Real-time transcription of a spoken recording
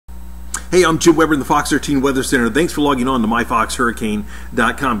Hey, I'm Jim Weber in the Fox 13 Weather Center. Thanks for logging on to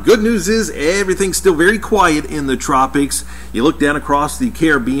myfoxhurricane.com. Good news is everything's still very quiet in the tropics. You look down across the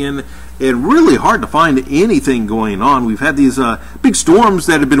Caribbean, and really hard to find anything going on. We've had these big storms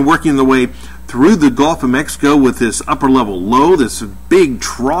that have been working their way through the Gulf of Mexico with this upper level low, this big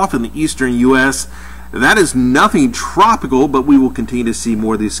trough in the eastern U.S. That is nothing tropical, but we will continue to see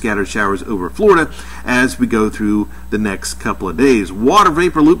more of these scattered showers over Florida as we go through the next couple of days. Water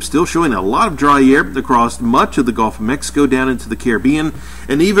vapor loop still showing a lot of dry air across much of the Gulf of Mexico down into the Caribbean,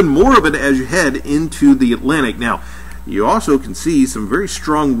 and even more of it as you head into the Atlantic. Now, you also can see some very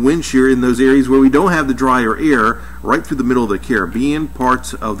strong wind shear in those areas where we don't have the drier air, right through the middle of the Caribbean,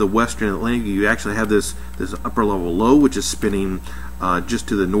 parts of the western Atlantic. You actually have this upper level low, which is spinning just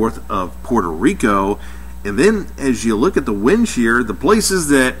to the north of Puerto Rico. And then as you look at the wind shear, the places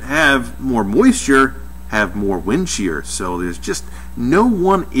that have more moisture have more wind shear. So there's just no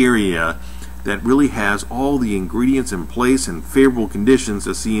one area that really has all the ingredients in place and favorable conditions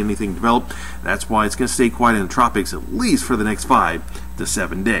to see anything develop. That's why it's going to stay quiet in the tropics at least for the next 5 to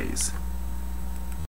 7 days.